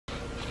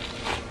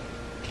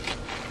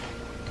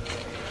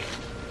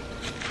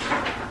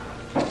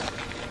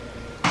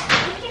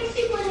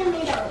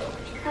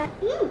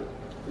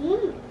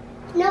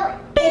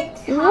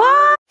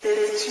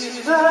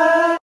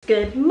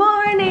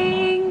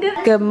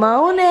Good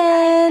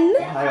morning.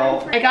 Hi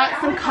all. I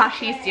got some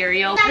Kashi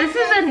cereal. This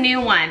is a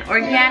new one,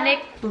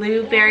 organic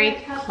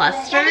blueberry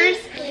clusters.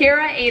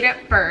 Keira ate it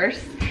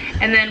first.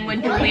 And then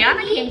when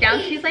Julianna came down,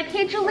 she's like,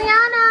 hey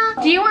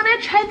Julianna, do you want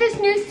to try this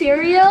new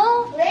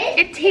cereal?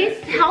 It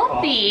tastes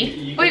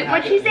healthy. Wait,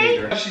 what'd she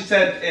say? She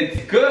said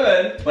it's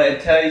good, but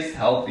it tastes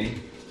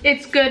healthy.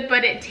 It's good,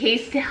 but it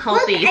tastes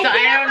healthy. So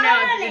I don't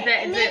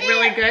know, is it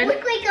really good?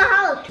 Look like a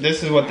house.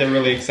 This is what they're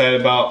really excited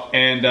about,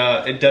 and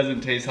it doesn't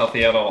taste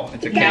healthy at all.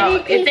 It's a cake.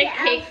 No, it's a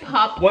cake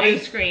pop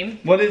ice cream.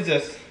 What is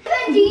this?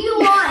 Do you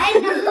want I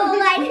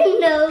don't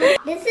know.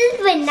 This is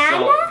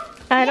banana?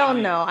 I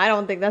don't know. I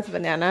don't think that's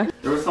banana.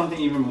 There was something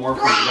even more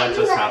funny that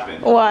just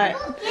happened. What?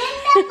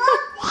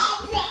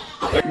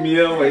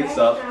 Miya wakes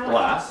up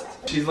last.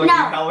 She's looking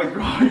hella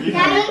groggy.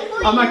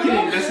 I'm not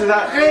kidding. This is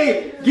that.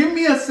 Hey, give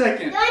me a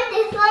second.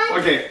 This one?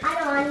 Okay. I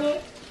don't want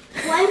it.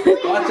 One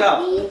please. Watch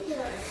out.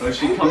 So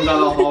she comes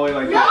down the hallway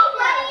like that.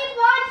 Nobody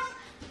wants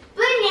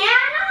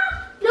banana?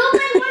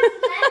 Nobody wants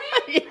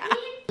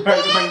lemon?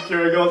 Right, when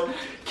Keira goes,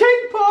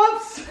 cake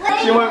pops!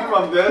 She went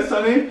from this,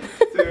 honey,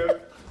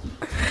 to...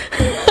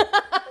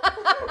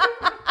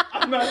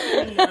 I'm not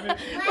kidding, honey.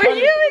 Were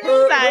you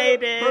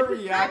excited? Her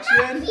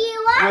reaction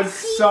was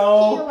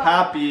so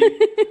happy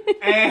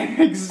and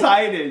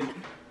excited.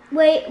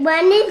 Wait,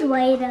 when is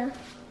later?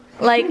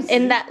 Like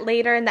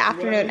later in the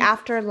afternoon,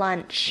 after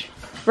lunch.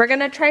 We're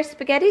gonna try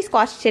spaghetti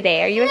squash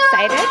today. Are you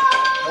excited?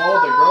 Oh,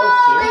 the girls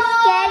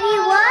Spaghetti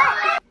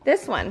what?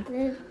 This one.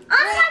 I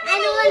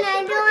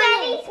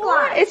don't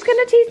want It's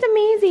gonna taste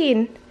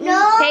amazing.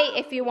 No. Hey,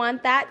 if you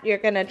want that, you're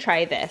gonna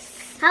try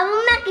this. How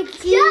about mac and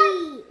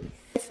cheese?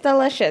 It's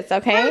delicious,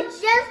 okay? I'm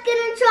just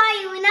gonna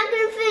try it. We're not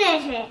gonna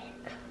finish it. too.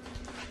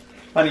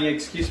 Honey,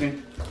 excuse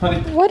me.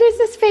 Honey. What is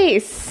this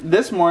face?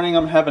 This morning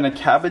I'm having a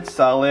cabbage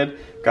salad,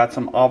 got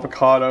some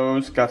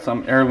avocados, got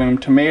some heirloom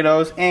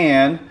tomatoes,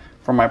 and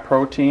for my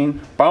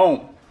protein,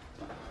 boom.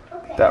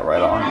 That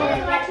right on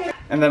there.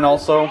 And then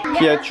also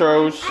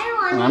Pietro's,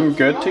 and I'm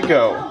good to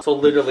go. So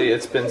literally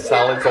it's been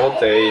salads all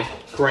day,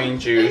 green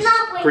juice,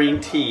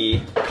 green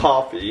tea,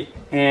 coffee,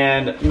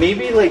 and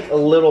maybe like a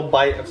little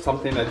bite of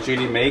something that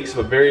Judy makes,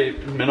 but very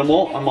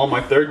minimal. I'm on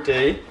my third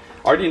day.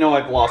 I already know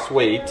I've lost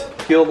weight.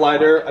 Feel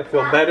lighter, I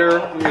feel better.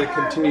 I'm gonna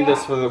continue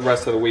this for the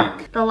rest of the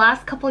week. The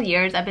last couple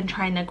years I've been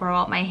trying to grow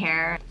out my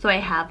hair so I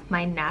have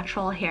my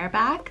natural hair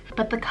back,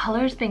 but the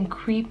color's been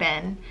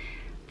creeping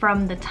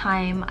from the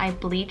time I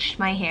bleached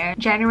my hair,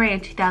 January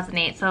of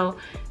 2008. So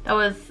that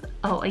was,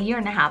 a year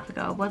and a half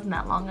ago. It wasn't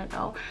that long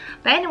ago.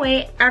 But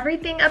anyway,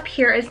 everything up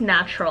here is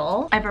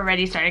natural. I've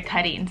already started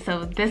cutting,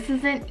 so this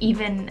isn't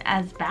even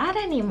as bad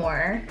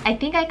anymore. I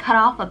think I cut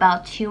off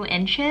about 2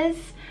 inches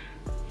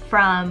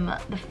from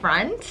the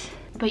front,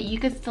 but you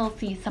could still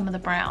see some of the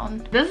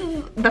brown. This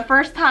is the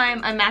first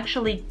time I'm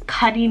actually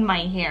cutting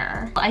my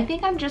hair. I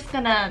think I'm just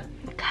gonna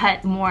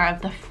cut more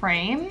of the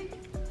frame.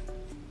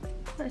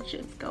 Let's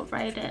just go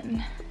right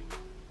in.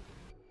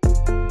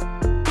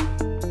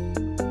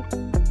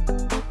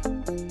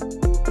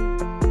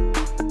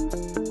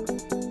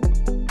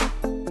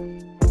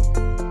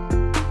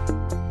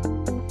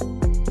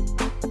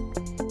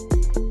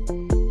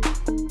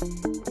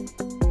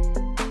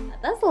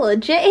 That's a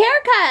legit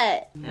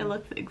haircut. It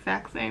looks the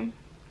exact same,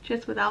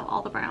 just without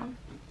all the brown.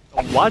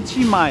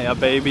 Wachi Maya,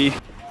 baby.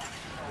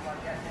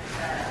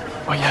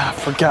 Oh yeah, I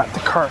forgot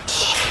the cart.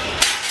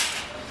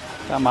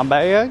 Got my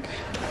bag.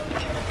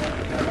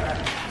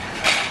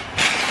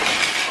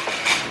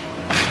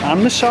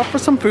 Time to shop for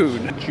some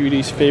food.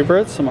 Judy's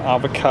favorite, some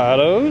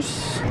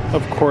avocados.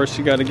 Of course,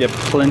 you gotta get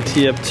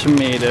plenty of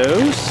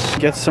tomatoes.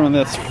 Get some of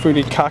this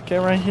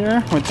furikake right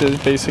here, which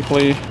is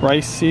basically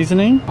rice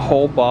seasoning. A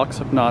whole box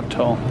of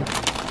natto.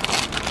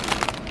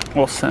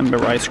 Wholesome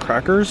rice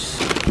crackers.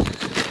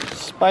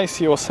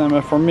 Spicy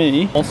wholesome for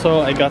me.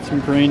 Also, I got some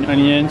green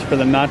onions for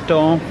the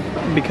natto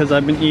because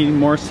I've been eating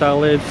more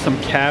salad, some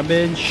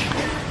cabbage.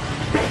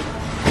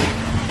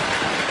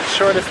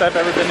 Shortest I've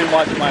ever been in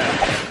Wachi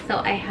Maya. So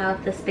I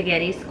have the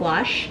spaghetti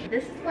squash.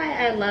 This is why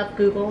I love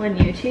Google and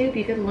YouTube.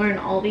 You can learn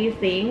all these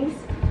things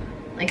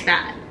like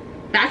that.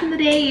 Back in the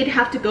day, you'd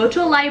have to go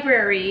to a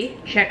library,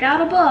 check out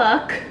a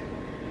book.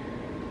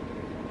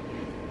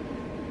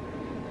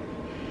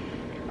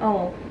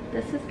 Oh,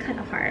 this is kind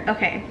of hard.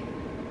 Okay,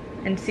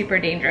 and super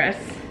dangerous.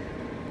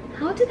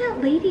 How did that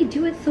lady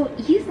do it so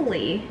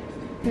easily?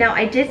 Now,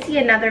 I did see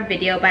another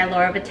video by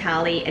Laura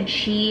Vitale and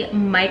she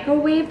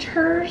microwaved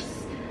hers.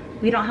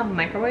 We don't have a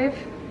microwave.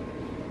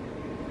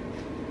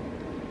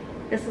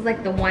 This is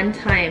like the one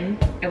time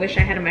I wish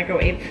I had a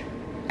microwave.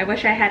 I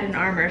wish I had an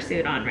armor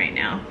suit on right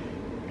now.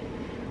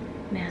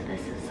 Man,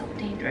 this is so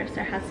dangerous.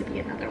 There has to be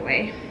another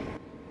way.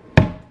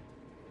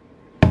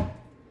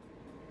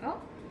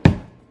 Oh,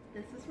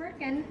 this is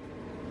working.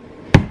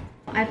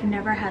 I've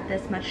never had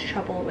this much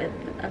trouble with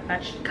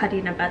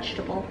cutting a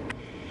vegetable.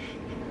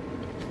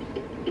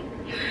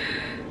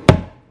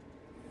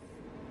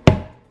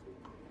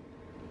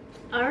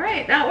 All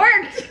right, that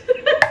worked.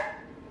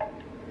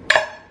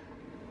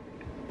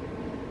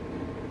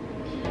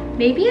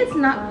 Maybe it's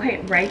not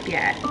quite ripe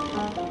yet.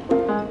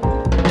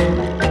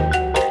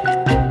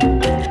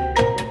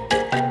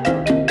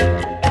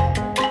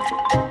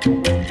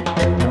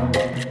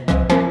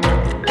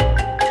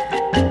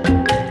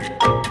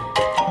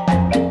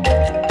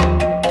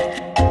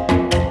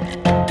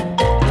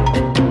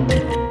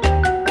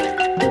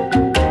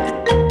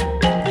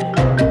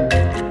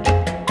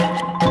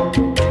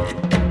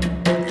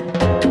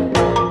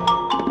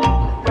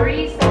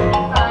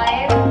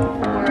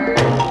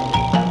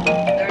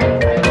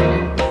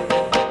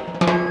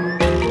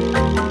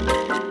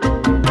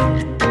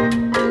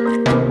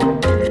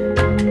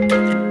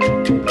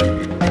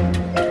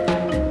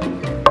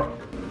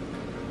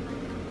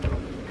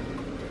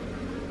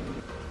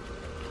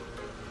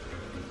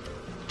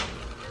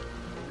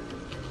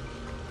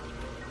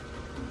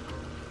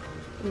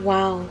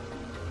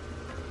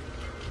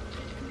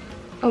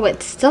 Oh,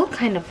 it's still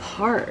kind of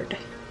hard.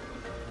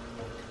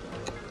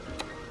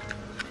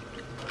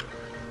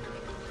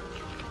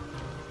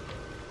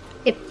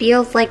 It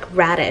feels like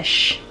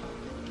radish.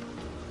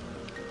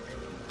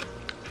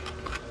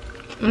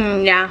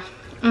 Yeah.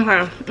 Okay.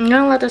 I'm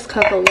gonna let this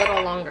cook a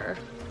little longer.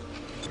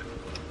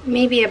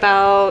 Maybe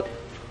about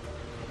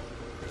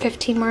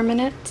 15 more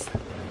minutes.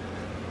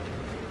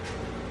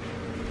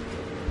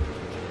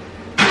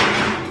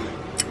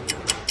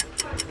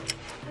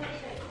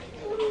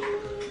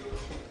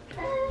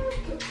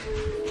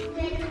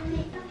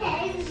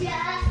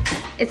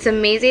 It's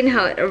amazing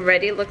how it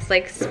already looks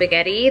like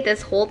spaghetti.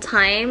 This whole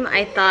time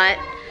I thought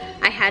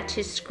I had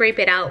to scrape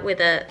it out with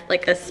a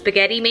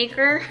spaghetti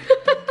maker.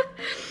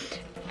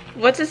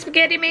 What's a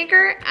spaghetti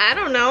maker? I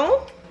don't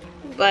know,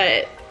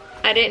 but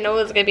I didn't know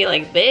it was gonna be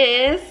like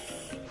this.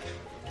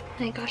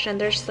 Oh my gosh,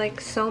 and there's like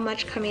so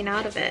much coming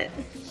out of it.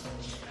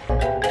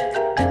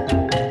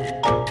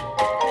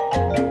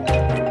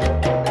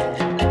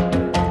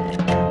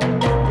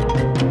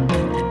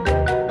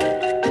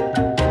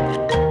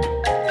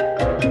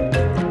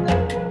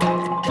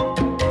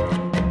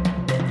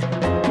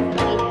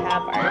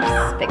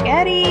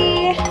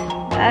 Spaghetti.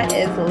 That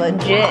is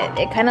legit.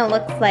 It kind of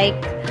looks like,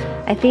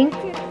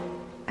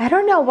 I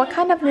don't know, what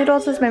kind of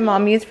noodles does my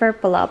mom use for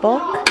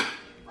palabok?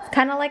 It's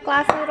kind of like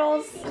glass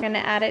noodles. We're gonna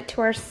add it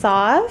to our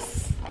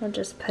sauce. We'll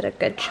just put a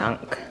good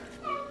chunk.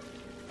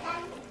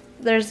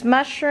 There's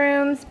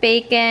mushrooms,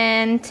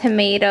 bacon,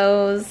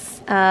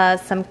 tomatoes,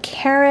 some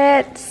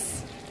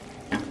carrots,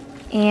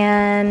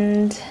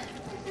 and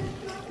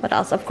what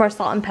else? Of course,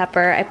 salt and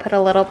pepper. I put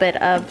a little bit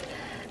of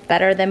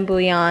better than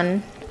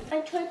bouillon.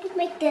 I'm trying to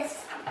make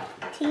this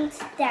team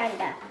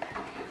stand up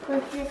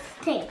with this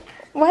tape.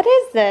 What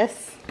is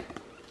this?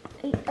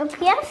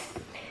 LPS?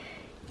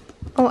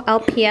 Oh,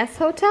 LPS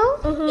Hotel?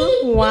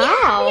 Mm-hmm. Wow.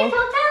 LPS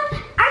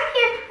Hotel? I'm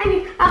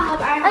here.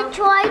 I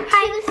tried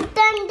to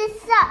stand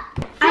this up.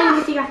 I need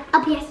to see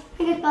LPS.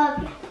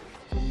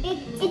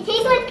 It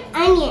tastes like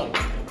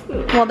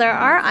onion. Well, there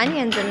are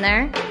onions in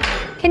there.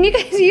 Can you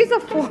guys use a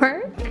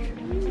fork?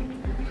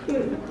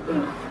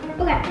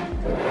 Okay.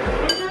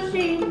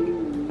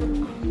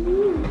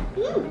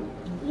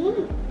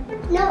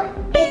 No,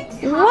 it's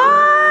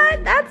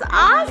What? That's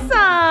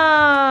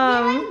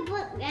awesome.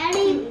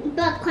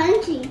 but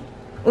crunchy.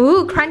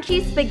 Ooh,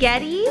 crunchy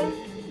spaghetti?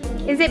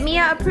 Is it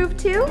Miya approved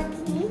too?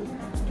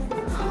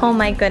 Oh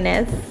my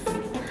goodness.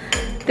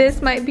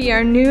 This might be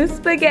our new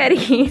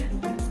spaghetti.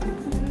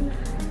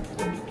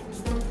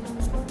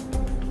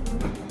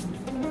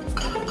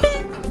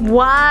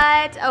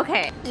 What?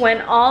 Okay.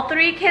 When all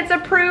 3 kids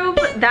approve,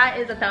 that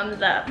is a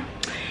thumbs up.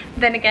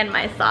 Then again,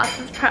 my sauce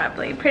is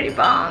probably pretty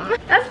bomb.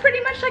 That's pretty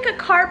much like a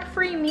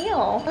carb-free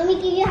meal. Let me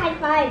give you a high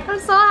five. I'm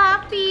so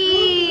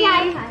happy.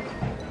 Yeah, high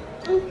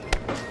five.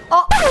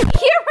 Oh,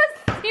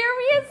 Kira,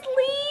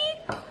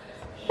 seriously?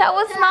 That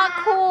was not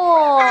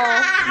cool.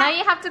 Now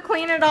you have to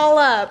clean it all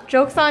up.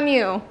 Joke's on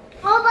you.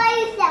 All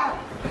by yourself.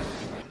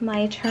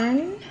 My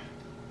turn.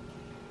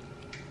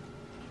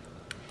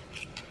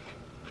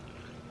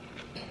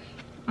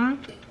 Does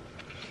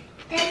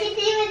it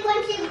taste like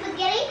crunchy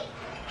spaghetti?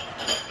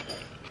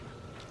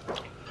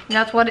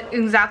 That's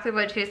exactly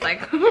what it tastes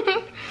like.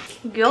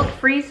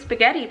 Guilt-free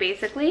spaghetti,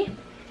 basically.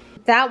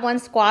 That one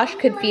squash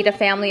could feed a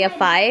family of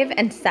 5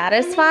 and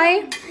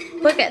satisfy.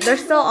 Look at,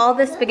 there's still all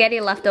this spaghetti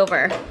left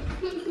over.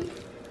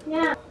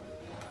 Yeah.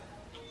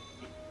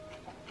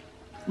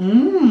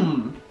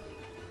 Mmm.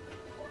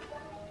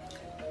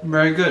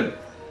 Very good.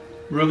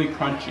 Really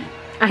crunchy.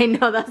 I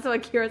know, that's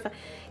what Kira said.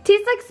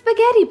 Tastes like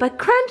spaghetti, but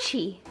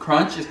crunchy.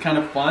 Crunch is kind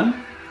of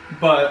fun,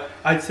 but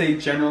I'd say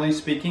generally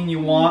speaking, you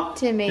want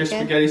to make your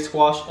spaghetti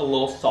squash a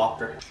little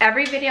softer.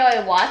 Every video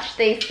I watched,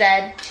 they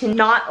said to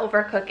not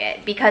overcook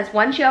it, because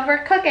once you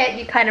overcook it,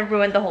 you kind of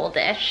ruin the whole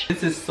dish.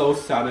 This is so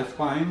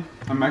satisfying.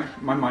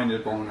 My mind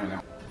is blown right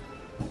now.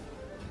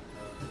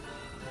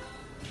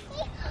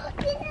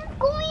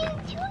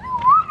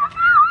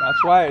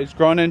 That's right, it's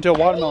grown into a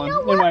watermelon. You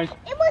know what? Anyways,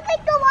 It was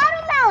like a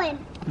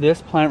watermelon.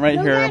 this plant right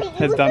No, here Daddy, it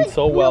has was done like-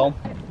 so well.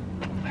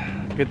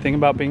 Good thing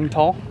about being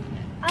tall,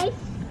 I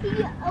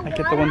see a I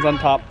get the ones on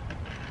top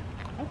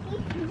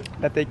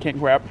that they can't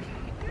grab.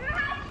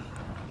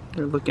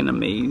 They're looking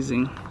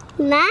amazing.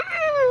 Nice.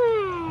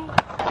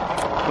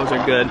 Those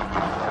are good.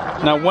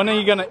 Now, when are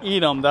you gonna eat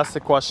them? That's the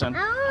question.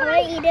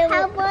 I eat it.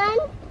 Have one.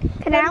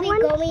 Can I have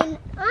one?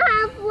 I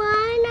have one.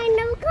 I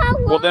know got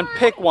one. Well, then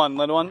pick one,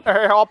 little one. Or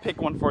here, I'll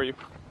pick one for you.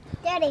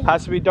 Daddy.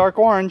 Has to be dark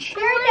orange.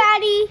 Here,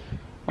 Daddy.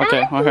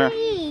 Okay, well, here.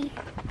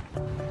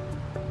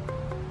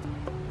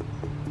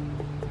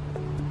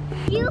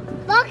 You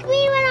lock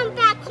me when I'm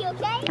back here,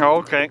 okay? Oh,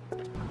 okay.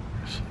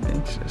 She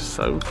thinks she's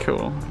so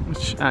cool.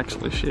 Which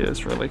actually, she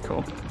is really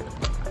cool.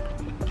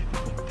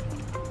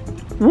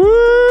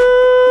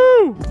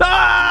 Woo!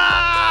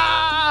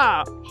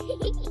 Ah!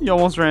 You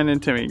almost ran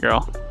into me,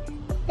 girl.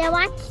 Now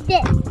watch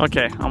this.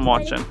 Okay, I'm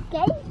watching.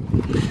 Okay?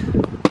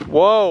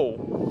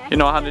 Whoa! You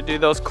know how to do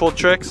those cool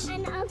tricks?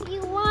 And if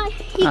you want,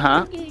 you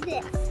Uh-huh. can do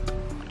this.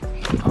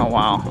 Oh,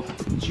 wow.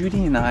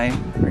 Judy and I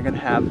are gonna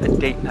have a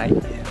date night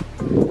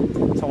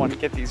So I want to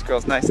get these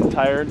girls nice and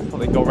tired so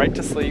they go right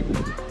to sleep.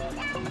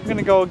 I'm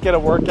gonna go get a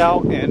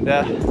workout and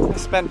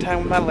spend time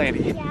with my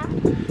lady. Yeah.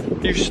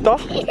 You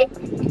stuck?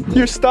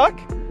 You're stuck?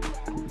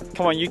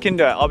 Come on, you can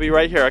do it. I'll be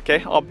right here,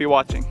 okay? I'll be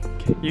watching.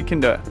 Okay, you can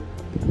do it.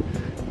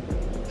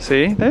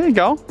 See? There you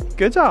go.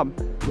 Good job.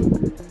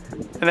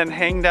 And then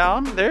hang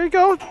down. There you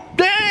go.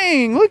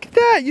 Dang! Look at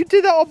that. You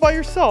did that all by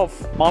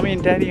yourself. Mommy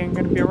and Daddy aren't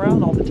gonna be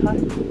around all the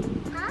time.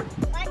 Huh?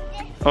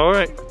 All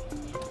right.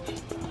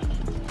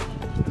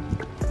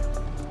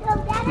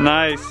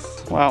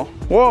 Nice. Wow.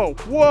 Whoa,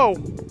 whoa.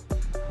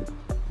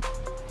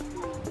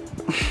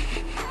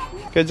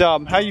 Good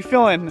job. How you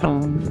feeling?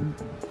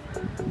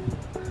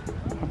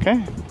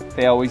 Okay.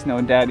 They always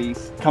know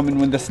Daddy's coming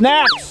with the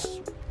snacks.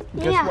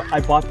 Guess what?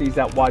 I bought these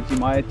at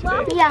Wajimaya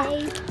today.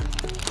 Yeah.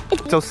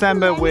 So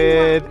samba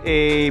with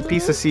a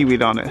piece of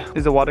seaweed on it.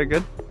 Is the water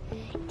good?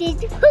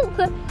 Did you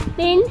put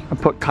in? I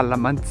put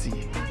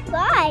calamansi.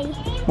 Why?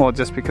 Well,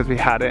 just because we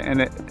had it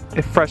and it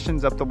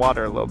freshens up the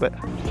water a little bit.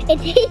 It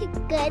tastes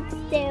good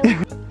still.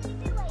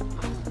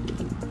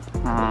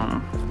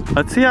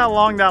 Let's see how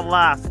long that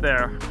lasts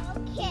there.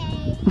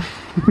 Okay.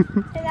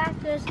 It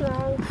lasts this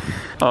long.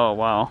 Oh,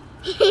 wow.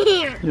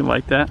 You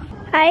like that?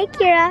 Hi,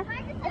 Keira.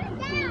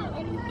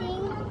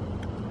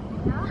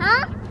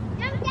 Huh?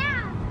 Jump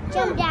down.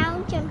 Jump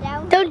down, jump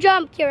down. Don't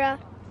jump, Keira.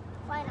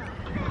 Why not?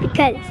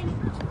 Because.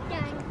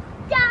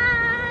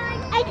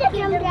 I just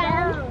jumped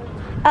down.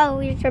 Oh,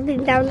 you're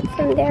jumping down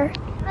from there.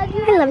 I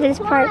love this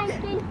park.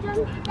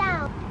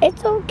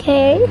 It's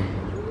okay.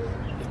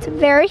 It's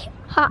very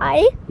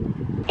high.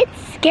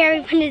 It's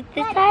scary when it's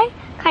this high,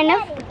 kind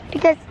of,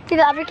 because to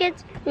the other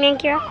kids, me and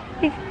Keira. I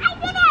did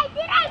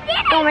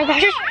it! Oh my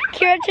gosh,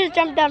 Keira just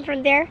jumped down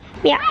from there.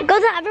 Yeah, go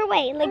the other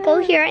way. Like go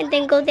here and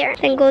then go there,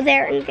 then go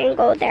there and then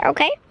go there,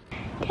 okay?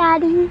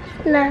 Daddy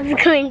loves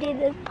going to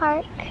this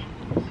park.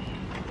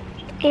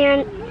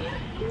 And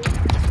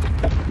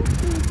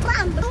Mom,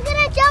 I'm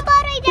gonna jump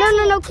out right now.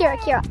 No,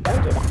 Keira,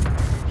 don't do that.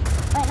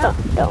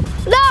 Don't.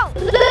 No!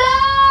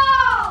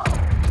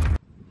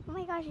 Oh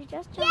my gosh, you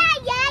just jumped.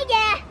 Yeah.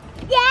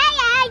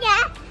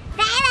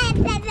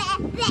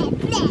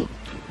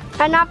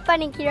 Not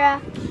funny, Keira.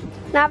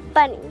 Not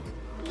funny.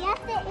 Yes,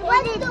 it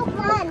was so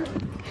fun.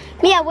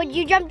 Miya, would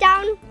you jump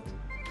down?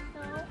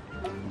 No.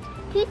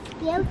 Too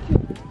scared to.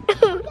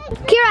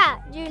 Keira,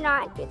 do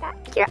not do that.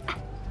 Keira.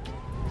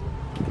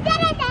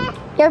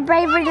 You're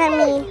braver than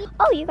me.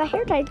 Oh, you got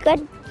hair tied.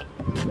 Good.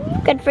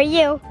 Good for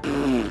you.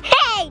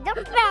 Hey,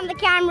 don't spit on the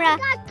camera. I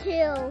got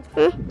two.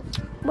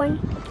 1,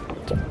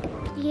 2.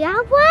 Do you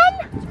have one?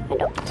 I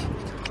don't. Do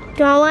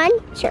you want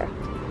one? Sure.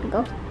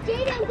 Go.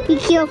 Be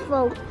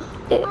careful.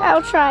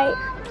 I'll try.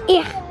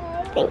 Yeah.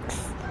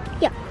 Thanks.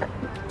 Yeah.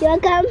 Do you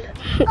want to come?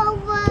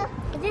 Over.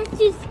 I'm just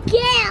too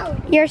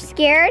scared. You're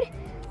scared?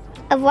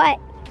 Of what?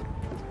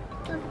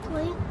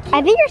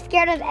 I think you're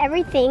scared of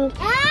everything.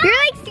 You're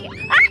like,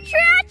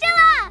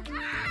 tarantula!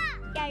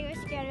 Yeah, you're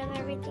scared of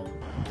everything.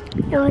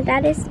 You know what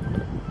that is?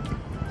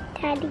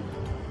 Daddy.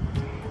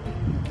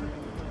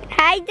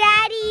 Hi,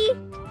 Daddy.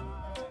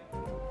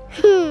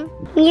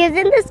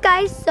 Isn't the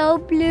sky so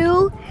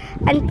blue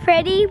and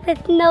pretty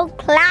with no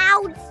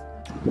clouds?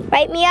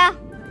 Right, Miya?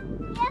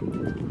 Yep.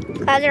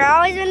 Clouds are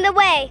always in the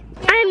way.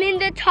 I'm in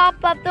the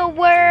top of the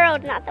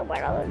world. Not the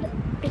world.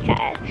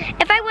 Because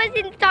if I was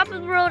in the top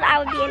of the world, I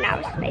would be in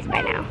outer space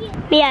by now.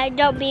 Miya,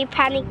 don't be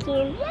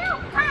panicking.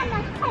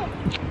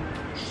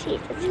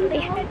 Jesus, really.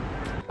 Hey!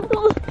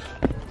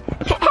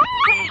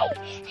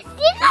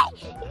 You're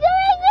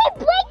going to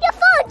break the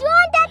phone. Do you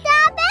want that to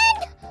happen?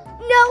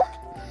 No.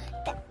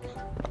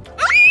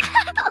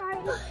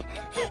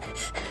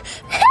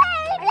 Hey,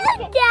 look,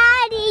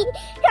 Daddy.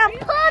 You're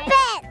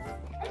puppets.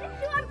 Is this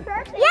you on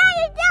purpose? Yeah,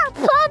 you do.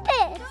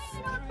 Puppets.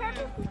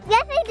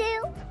 Yes, I do.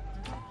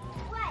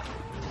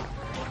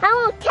 I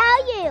won't tell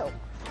you.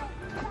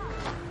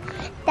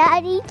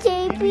 Daddy,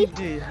 baby. You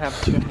do have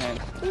 2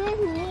 hands.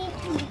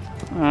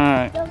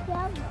 Alright.